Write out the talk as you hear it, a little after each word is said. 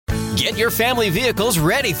Get your family vehicles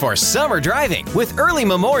ready for summer driving with early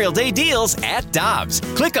Memorial Day deals at Dobbs.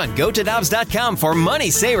 Click on GoToDobbs.com for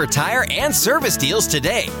money saver tire and service deals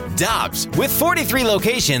today. Dobbs, with 43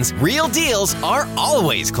 locations, real deals are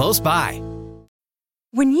always close by.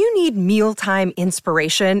 When you need mealtime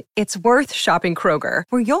inspiration, it's worth shopping Kroger,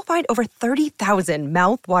 where you'll find over 30,000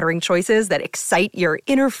 mouth-watering choices that excite your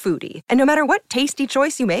inner foodie. And no matter what tasty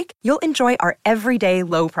choice you make, you'll enjoy our everyday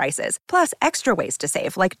low prices, plus extra ways to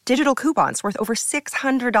save, like digital coupons worth over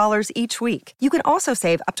 $600 each week. You can also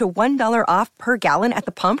save up to $1 off per gallon at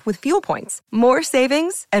the pump with fuel points. More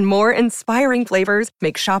savings and more inspiring flavors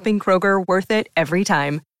make shopping Kroger worth it every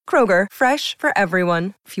time. Kroger, fresh for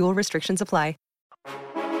everyone. Fuel restrictions apply.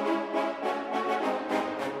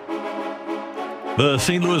 The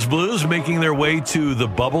St. Louis Blues making their way to the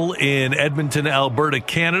bubble in Edmonton, Alberta,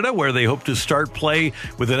 Canada, where they hope to start play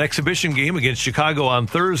with an exhibition game against Chicago on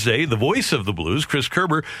Thursday. The voice of the Blues, Chris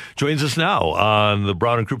Kerber, joins us now on the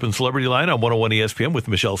Brown and Crouppen Celebrity Line on 101 ESPN with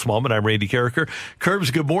Michelle Smallman. I'm Randy Carricker.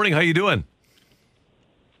 Kerbs, good morning. How you doing?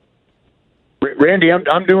 Randy,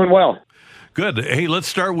 I'm doing well. Good. Hey, let's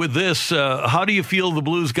start with this. How do you feel the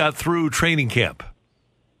Blues got through training camp?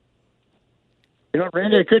 You know,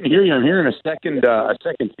 Randy, I couldn't hear you. I'm hearing a second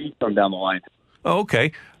feed come down the line. Oh,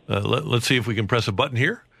 okay. Let's see if we can press a button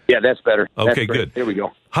here. Yeah, that's better. Okay, good. Here we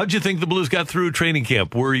go. How'd you think the Blues got through training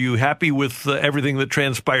camp? Were you happy with everything that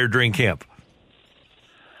transpired during camp?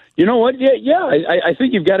 You know what? Yeah. I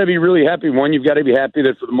think you've got to be really happy. One, you've got to be happy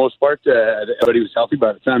that for the most part, everybody was healthy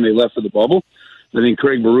by the time they left for the bubble. I think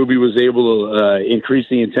Craig Berube was able to increase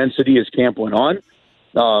the intensity as camp went on.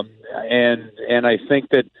 And I think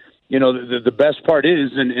that, you know, the best part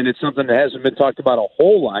is, and it's something that hasn't been talked about a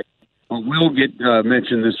whole lot, but will get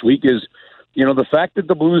mentioned this week, is, you know, the fact that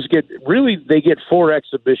the Blues get 4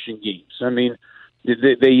 exhibition games. I mean,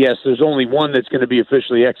 yes, there's only one that's going to be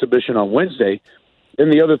officially exhibition on Wednesday,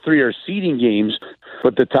 and the other 3 are seeding games.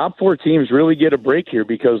 But the top 4 teams really get a break here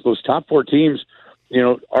because those top 4 teams, you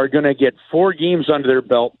know, are going to get 4 games under their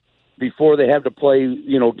belt before they have to play,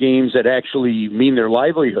 you know, games that actually mean their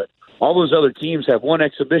livelihood. All those other teams have 1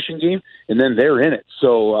 exhibition game, and then they're in it.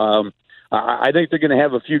 So I think they're going to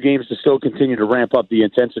have a few games to still continue to ramp up the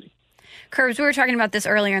intensity. Curbs, we were talking about this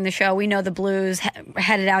earlier in the show. We know the Blues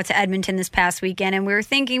headed out to Edmonton this past weekend, and we were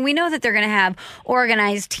thinking, we know that they're going to have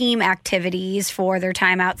organized team activities for their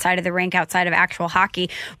time outside of the rink, outside of actual hockey.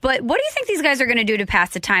 But what do you think these guys are going to do to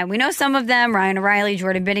pass the time? We know some of them, Ryan O'Reilly,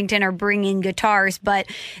 Jordan Binnington, are bringing guitars, but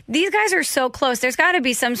these guys are so close. There's got to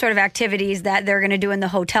be some sort of activities that they're going to do in the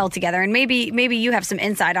hotel together, and maybe you have some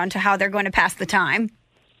insight onto how they're going to pass the time.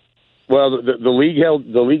 Well, the league held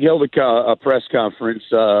a press conference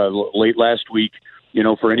late last week. You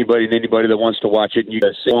know, for anybody that wants to watch it, you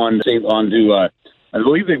guys on to I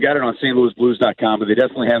believe they've got it on stlouisblues.com, but they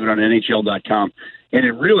definitely have it on NHL.com. And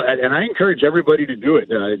it really, and I encourage everybody to do it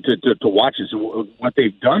to watch it. So what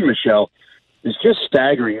they've done, Michelle, is just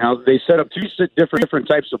staggering. Now they set up 2 different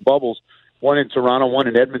types of bubbles. One in Toronto, one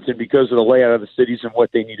in Edmonton, because of the layout of the cities and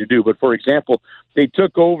what they need to do. But for example, they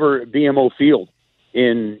took over BMO Field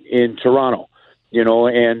in Toronto, you know,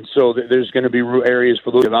 and so there's going to be areas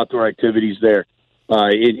for those outdoor activities there.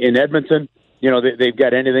 In Edmonton, you know, they've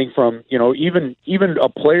got anything from, you know, even a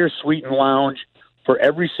player suite and lounge for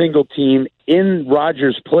every single team in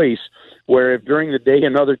Rogers Place, where if during the day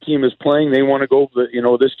another team is playing, they want to go, you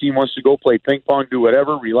know, this team wants to go play ping pong, do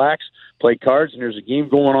whatever, relax, play cards, and there's a game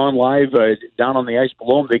going on live down on the ice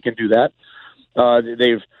below them, they can do that.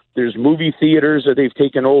 There's movie theaters that they've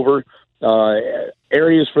taken over.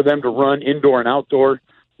 Areas for them to run indoor and outdoor,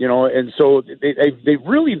 you know, and so they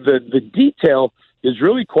really, the detail is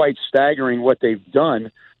really quite staggering what they've done.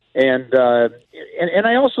 And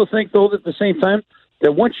I also think, though, that at the same time,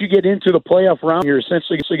 that once you get into the playoff round, you're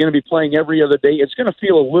essentially going to be playing every other day. It's going to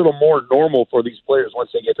feel a little more normal for these players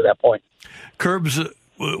once they get to that point. Kerbs,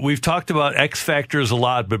 we've talked about X factors a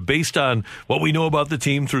lot, but based on what we know about the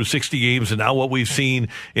team through 60 games and now what we've seen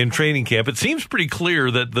in training camp, it seems pretty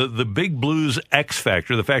clear that the big Blues X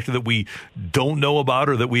factor, the factor that we don't know about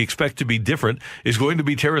or that we expect to be different, is going to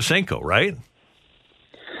be Tarasenko, right?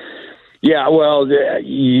 Yeah, well,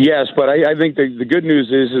 yes, but I think the good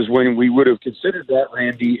news is when we would have considered that,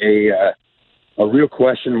 Randy, a real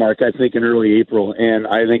question mark, I think, in early April, and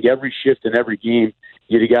I think every shift in every game,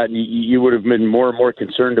 you would have been more and more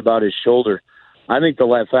concerned about his shoulder. I think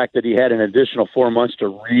the fact that he had an additional 4 months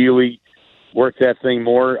to really work that thing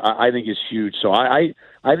more, I think is huge. So I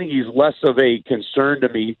think he's less of a concern to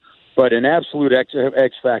me, but an absolute X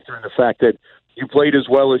factor in the fact that you played as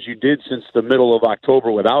well as you did since the middle of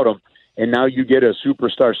October without him, and now you get a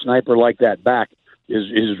superstar sniper like that back.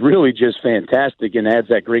 is really just fantastic and adds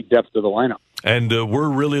that great depth to the lineup. And we're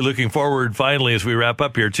really looking forward, finally, as we wrap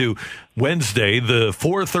up here, to Wednesday, the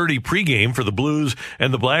 4:30 pregame for the Blues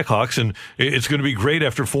and the Blackhawks. And it's going to be great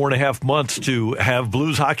after 4.5 months to have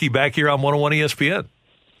Blues hockey back here on 101 ESPN.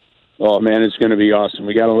 Oh, man, it's going to be awesome.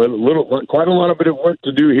 We got quite a lot of bit of work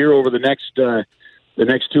to do here over the next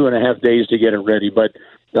 2.5 days to get it ready. But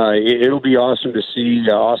it'll be awesome to see,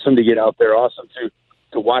 awesome to get out there, awesome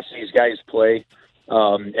to watch these guys play.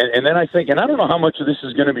 And then I think, and I don't know how much of this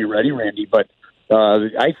is going to be ready, Randy, but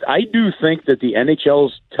I do think that the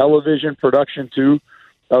NHL's television production, too,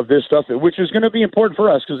 of this stuff, which is going to be important for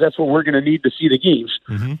us because that's what we're going to need to see the games,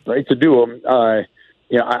 right, to do them.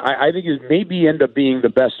 I think it maybe end up being the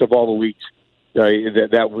best of all the leagues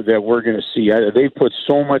that we're going to see. They've put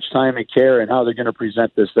so much time and care in how they're going to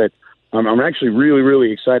present this that I'm actually really,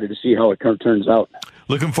 really excited to see how it turns out.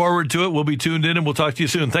 Looking forward to it. We'll be tuned in, and we'll talk to you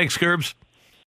soon. Thanks, Gerbs.